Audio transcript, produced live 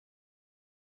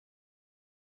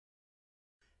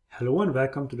Hello and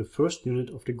welcome to the first unit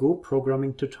of the Go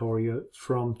programming tutorial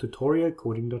from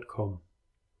tutorialcoding.com.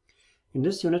 In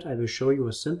this unit I will show you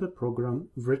a simple program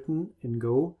written in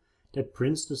Go that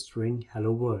prints the string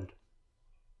Hello World.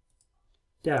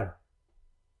 There.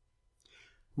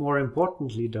 More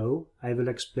importantly though, I will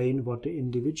explain what the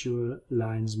individual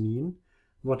lines mean,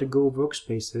 what the Go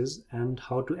workspace is, and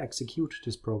how to execute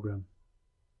this program.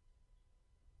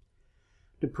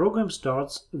 The program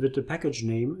starts with the package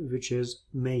name, which is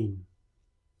main.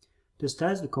 This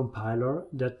tells the compiler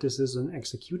that this is an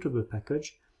executable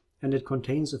package and it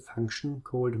contains a function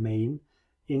called main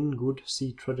in good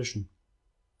C tradition.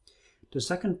 The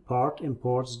second part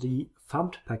imports the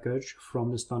thumbed package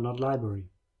from the standard library.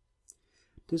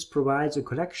 This provides a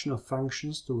collection of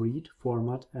functions to read,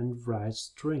 format, and write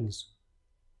strings.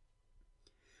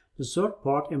 The third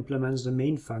part implements the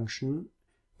main function,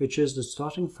 which is the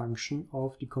starting function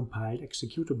of the compiled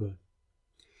executable.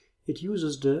 It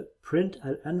uses the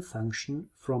println function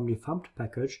from the thumbed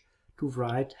package to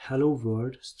write Hello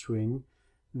World string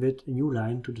with a new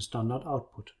line to the standard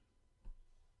output.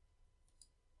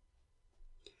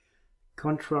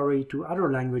 Contrary to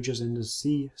other languages in the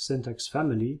C syntax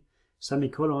family,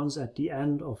 semicolons at the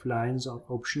end of lines are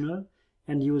optional,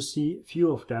 and you will see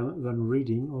few of them when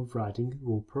reading or writing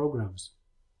Go programs.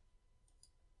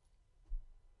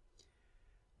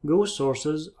 Go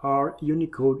sources are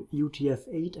Unicode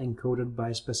UTF-8 encoded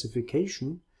by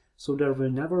specification, so there will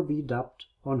never be doubt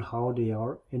on how they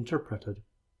are interpreted.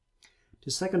 The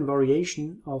second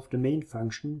variation of the main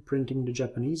function, printing the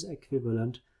Japanese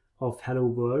equivalent of Hello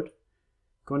World,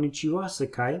 Konnichiwa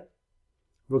Sekai,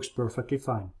 works perfectly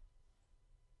fine.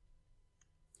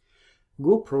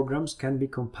 Go programs can be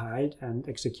compiled and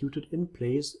executed in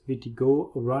place with the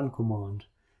Go run command.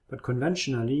 But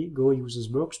conventionally, Go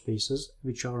uses workspaces,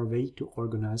 which are a way to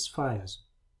organize files.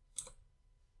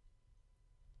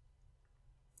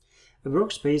 A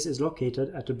workspace is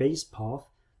located at the base path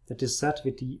that is set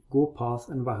with the Go path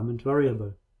environment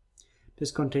variable.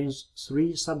 This contains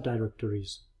 3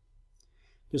 subdirectories.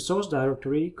 The source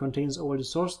directory contains all the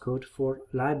source code for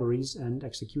libraries and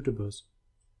executables.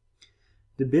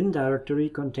 The bin directory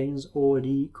contains all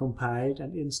the compiled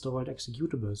and installed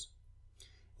executables.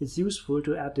 It's useful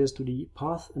to add this to the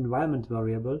path environment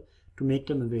variable to make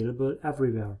them available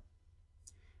everywhere.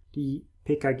 The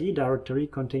pkg directory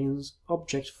contains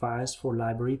object files for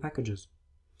library packages.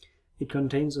 It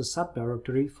contains a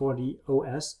subdirectory for the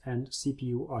OS and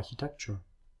CPU architecture.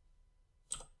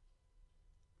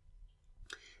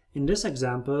 In this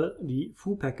example, the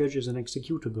foo package is an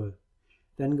executable.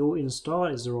 Then Go install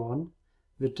is run.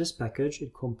 With this package,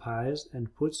 it compiles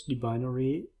and puts the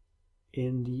binary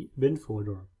in the bin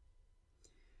folder.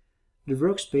 The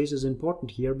workspace is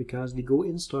important here because the Go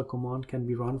install command can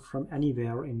be run from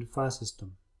anywhere in the file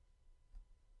system.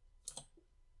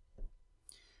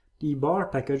 The bar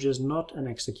package is not an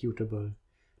executable.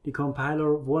 The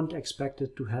compiler won't expect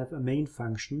it to have a main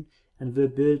function and will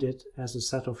build it as a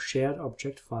set of shared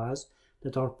object files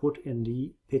that are put in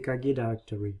the pkg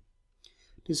directory.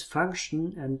 This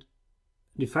function and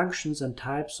the functions and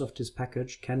types of this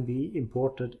package can be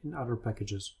imported in other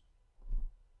packages.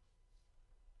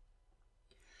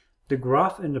 The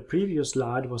graph in the previous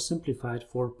slide was simplified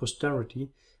for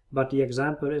posterity, but the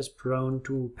example is prone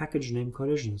to package name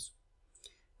collisions.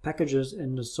 Packages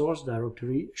in the source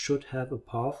directory should have a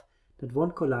path that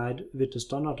won't collide with the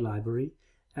standard library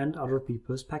and other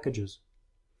people's packages.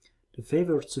 The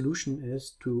favored solution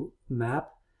is to map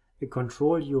a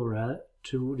control URL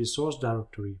to the source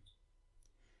directory.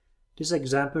 This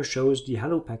example shows the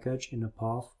Hello package in a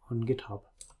path on GitHub.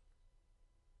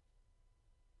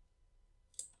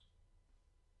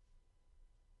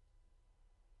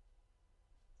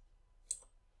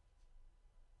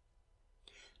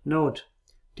 Note,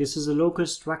 this is a local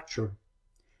structure.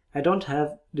 I don't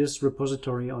have this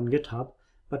repository on GitHub,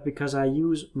 but because I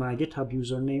use my GitHub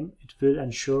username, it will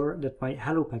ensure that my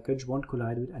Hello package won't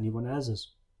collide with anyone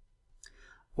else's.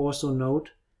 Also note,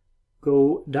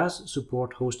 Go does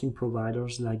support hosting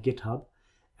providers like GitHub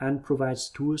and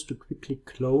provides tools to quickly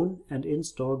clone and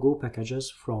install Go packages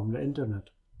from the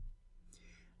internet.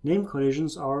 Name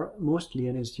collisions are mostly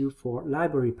an issue for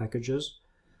library packages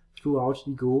throughout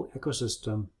the Go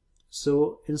ecosystem,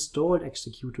 so installed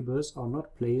executables are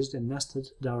not placed in nested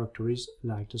directories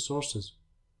like the sources.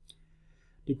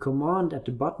 The command at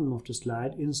the bottom of the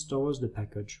slide installs the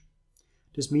package.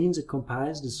 This means it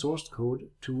compiles the source code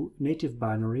to native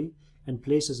binary and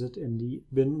places it in the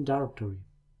bin directory.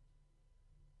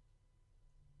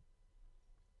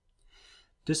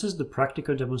 This is the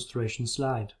practical demonstration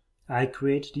slide. I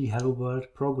create the Hello World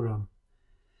program.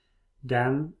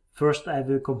 Then First, I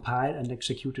will compile and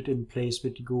execute it in place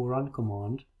with the go run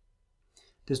command.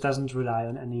 This doesn't rely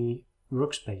on any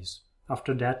workspace.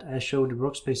 After that, I show the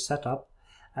workspace setup.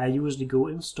 I use the go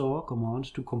install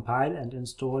command to compile and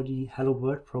install the Hello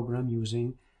World program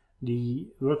using the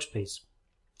workspace.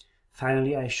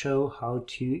 Finally, I show how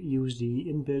to use the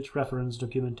inbuilt reference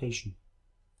documentation.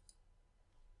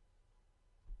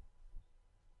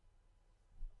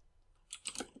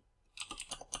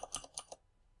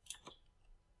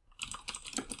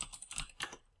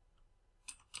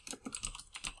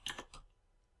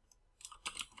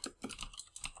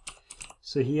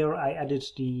 So here I added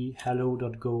the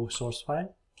hello.go source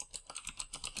file.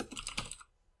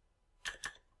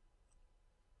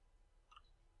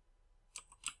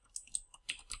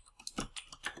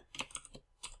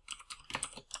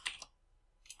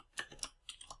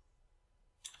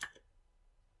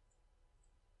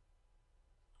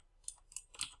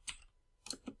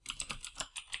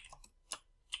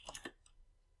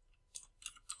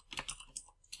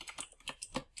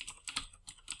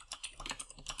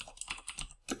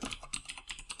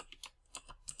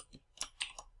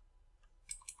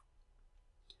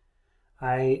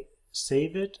 I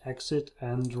save it, exit,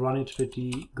 and run it with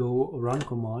the go run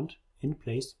command in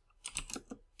place.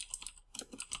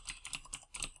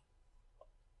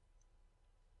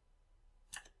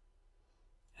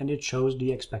 And it shows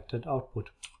the expected output.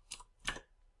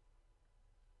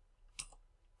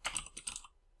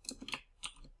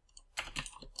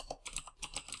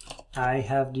 I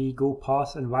have the go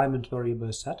path environment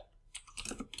variable set.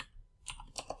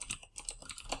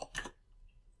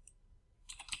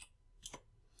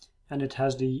 And it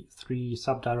has the 3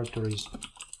 subdirectories.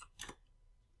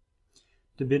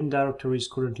 The bin directory is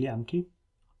currently empty.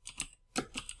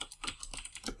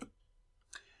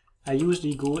 I use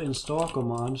the go install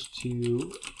command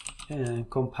to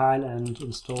compile and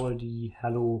install the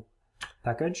hello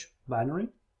package binary,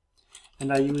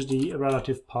 and I use the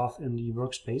relative path in the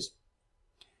workspace.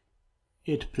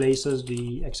 It places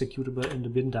the executable in the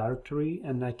bin directory,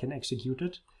 and I can execute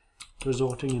it,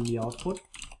 resulting in the output.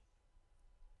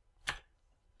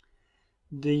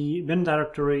 The bin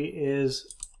directory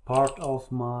is part of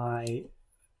my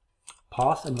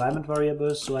path environment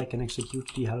variables, so I can execute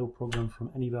the hello program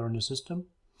from anywhere in the system.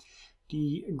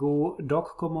 The go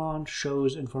doc command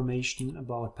shows information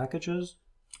about packages,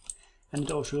 and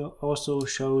it also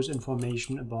shows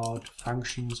information about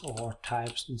functions or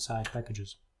types inside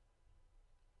packages.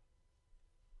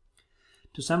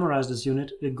 To summarize this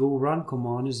unit, the go run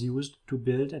command is used to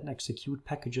build and execute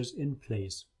packages in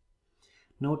place.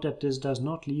 Note that this does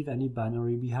not leave any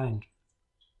binary behind.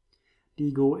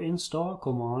 The go install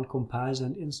command compiles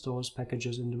and installs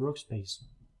packages in the workspace.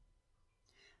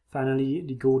 Finally,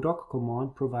 the go doc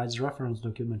command provides reference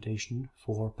documentation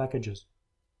for packages.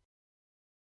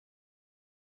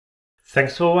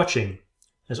 Thanks for watching.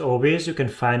 As always, you can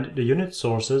find the unit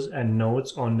sources and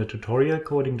notes on the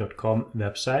tutorialcoding.com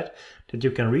website that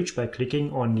you can reach by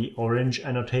clicking on the orange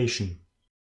annotation.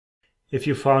 If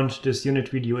you found this unit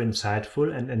video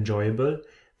insightful and enjoyable,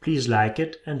 please like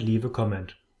it and leave a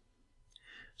comment.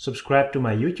 Subscribe to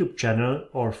my YouTube channel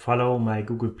or follow my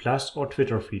Google+ or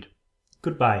Twitter feed.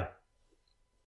 Goodbye.